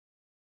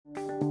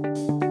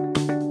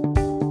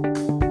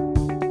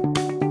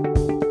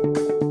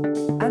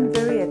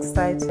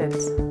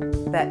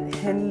excited that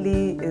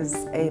Henley is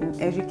an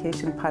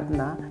education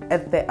partner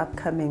at the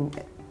upcoming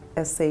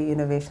SA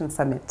Innovation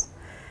Summit.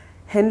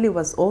 Henley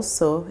was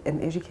also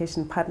an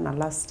education partner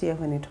last year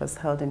when it was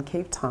held in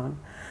Cape Town.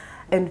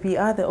 And we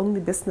are the only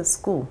business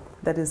school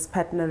that is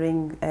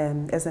partnering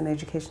as an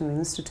educational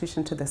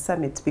institution to the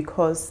summit,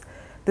 because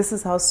this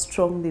is how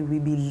strongly we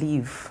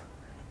believe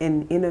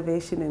in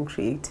innovation and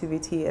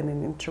creativity and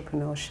in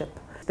entrepreneurship.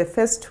 The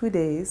first 2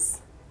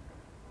 days,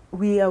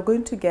 we are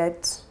going to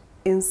get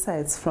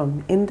insights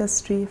from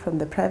industry, from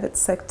the private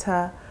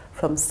sector,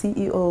 from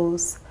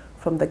CEOs,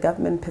 from the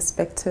government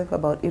perspective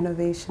about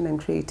innovation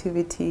and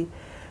creativity,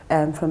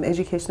 from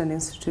educational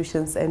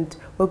institutions, and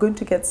we're going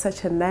to get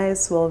such a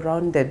nice,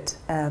 well-rounded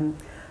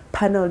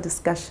panel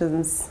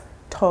discussions,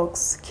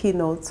 talks,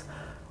 keynotes,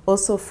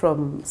 also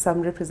from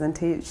some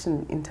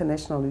representation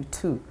internationally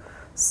too.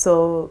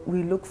 So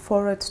we look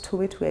forward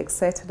to it, we're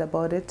excited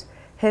about it.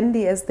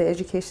 Henley, as the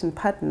education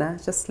partner,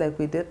 just like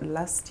we did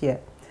last year,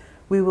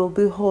 we will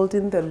be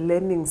holding the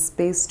learning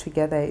space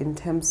together in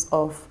terms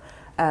of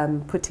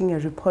putting a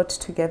report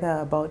together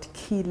about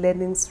key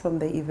learnings from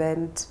the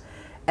event,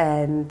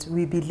 and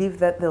we believe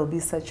that there'll be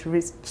such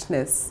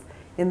richness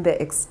in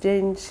the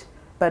exchange,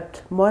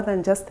 but more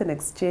than just an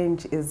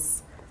exchange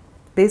is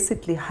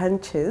basically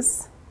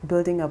hunches,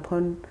 building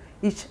upon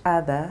each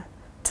other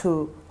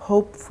to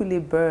hopefully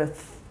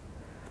birth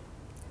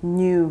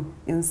new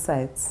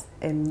insights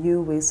and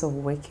new ways of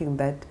working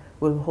that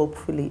will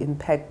hopefully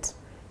impact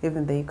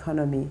even the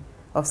economy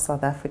of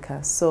South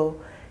Africa. So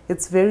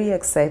it's very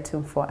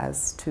exciting for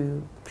us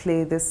to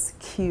play this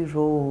key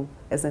role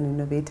as an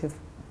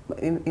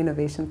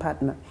innovation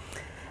partner.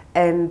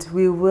 And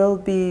we will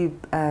be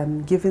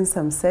giving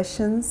some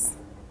sessions.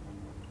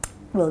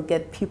 We'll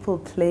get people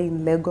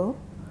playing Lego.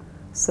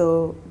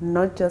 So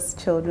not just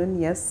children.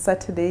 Yes,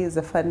 Saturday is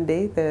a fun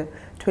day, the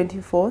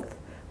 24th,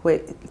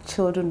 where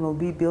children will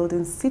be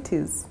building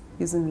cities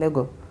using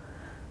Lego.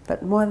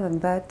 But more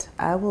than that,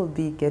 I will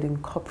be getting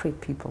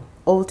corporate people,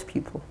 old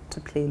people, to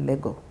play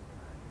Lego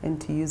and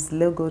to use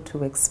Lego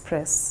to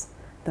express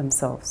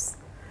themselves.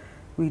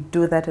 We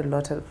do that a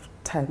lot of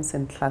times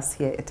in class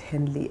here at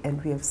Henley,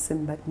 and we have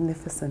seen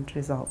magnificent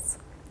results.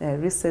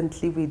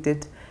 Recently, we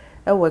did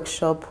a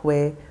workshop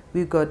where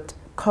we got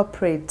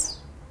corporate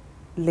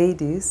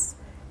ladies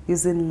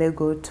using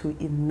Lego to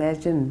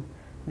imagine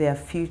their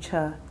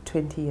future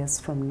 20 years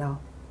from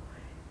now.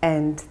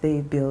 And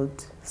they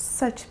built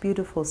such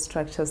beautiful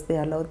structures. They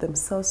allowed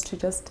themselves to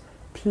just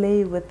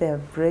play with their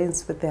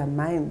brains, with their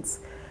minds,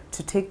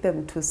 to take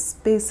them to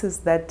spaces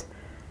that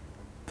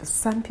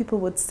some people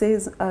would say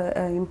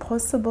are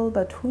impossible,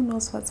 but who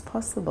knows what's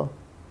possible?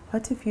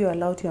 What if you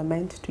allowed your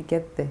mind to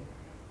get there?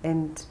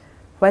 And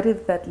what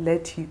if that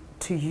led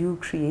to you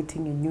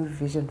creating a new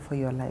vision for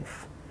your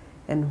life?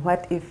 And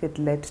what if it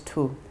led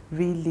to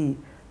really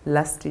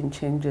lasting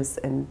changes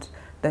and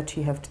that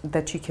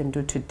you can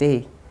do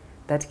today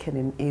that can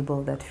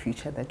enable that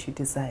future that you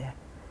desire?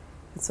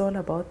 It's all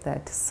about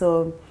that.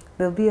 So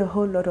there'll be a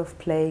whole lot of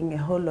playing, a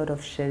whole lot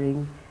of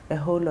sharing, a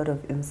whole lot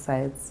of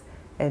insights,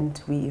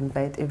 and we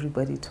invite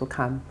everybody to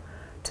come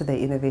to the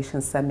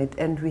Innovation Summit.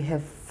 And we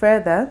have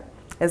further,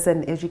 as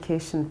an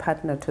education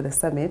partner to the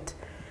summit,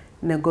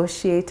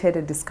 negotiated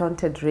a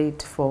discounted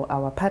rate for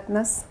our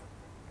partners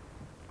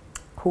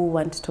who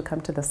want to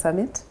come to the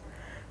summit.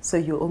 So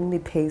you only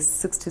pay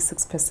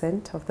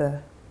 66% of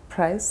the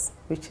price,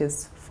 which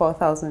is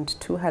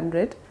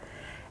 4,200,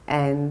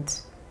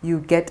 and you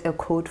get a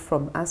code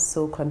from us.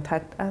 So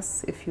contact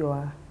us if you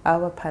are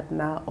our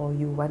partner or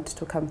you want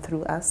to come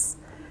through us.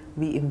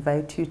 We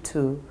invite you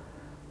to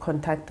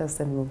contact us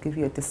and we'll give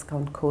you a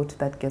discount code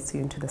that gets you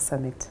into the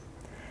summit.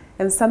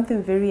 And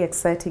something very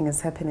exciting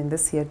is happening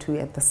this year too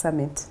at the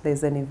summit.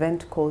 There's an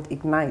event called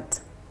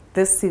Ignite.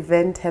 This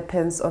event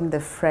happens on the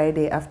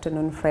Friday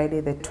afternoon, Friday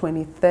the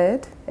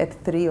 23rd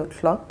at 3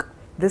 o'clock.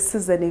 This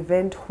is an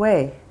event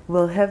where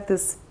we'll have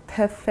this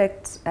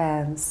perfect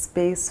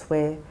space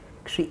where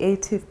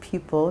creative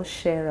people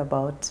share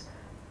about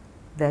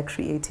their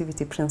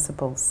creativity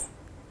principles,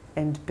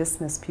 and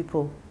business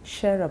people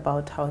share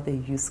about how they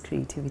use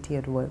creativity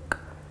at work.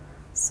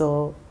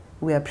 So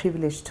we are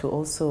privileged to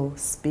also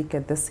speak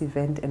at this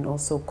event and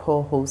also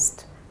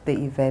co-host the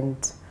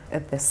event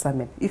at the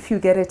summit. If you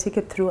get a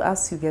ticket through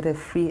us, you get a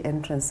free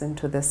entrance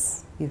into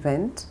this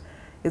event.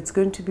 It's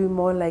going to be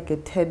more like a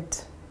TED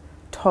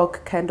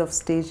Talk kind of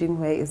staging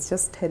where it's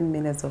just 10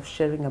 minutes of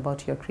sharing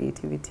about your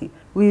creativity.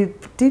 We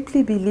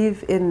deeply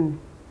believe in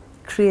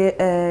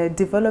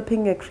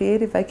developing a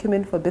creative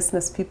acumen for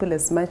business people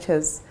as much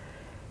as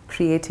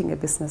creating a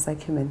business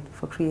acumen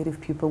for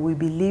creative people. We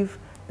believe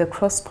the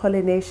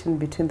cross-pollination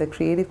between the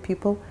creative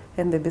people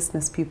and the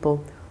business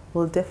people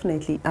will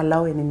definitely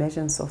allow an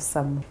emergence of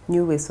some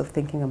new ways of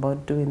thinking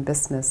about doing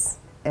business,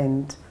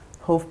 and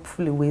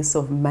hopefully ways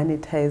of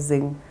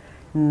monetizing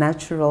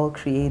natural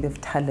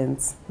creative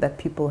talents that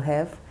people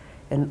have,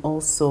 and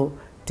also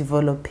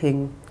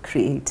developing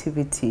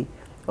creativity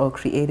or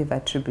creative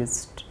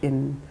attributes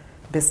in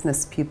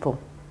business people.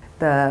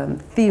 The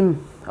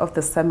theme of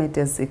the summit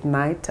is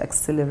Ignite,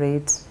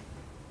 Accelerate,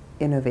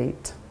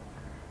 innovate,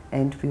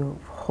 and we'll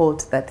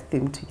hold that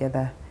theme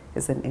together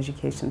as an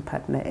education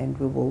partner, and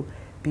we will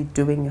be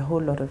doing a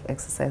whole lot of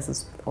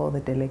exercises with all the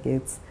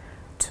delegates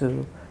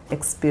to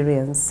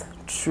experience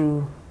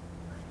true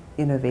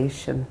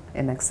innovation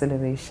and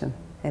acceleration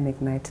and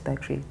ignite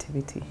that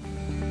creativity.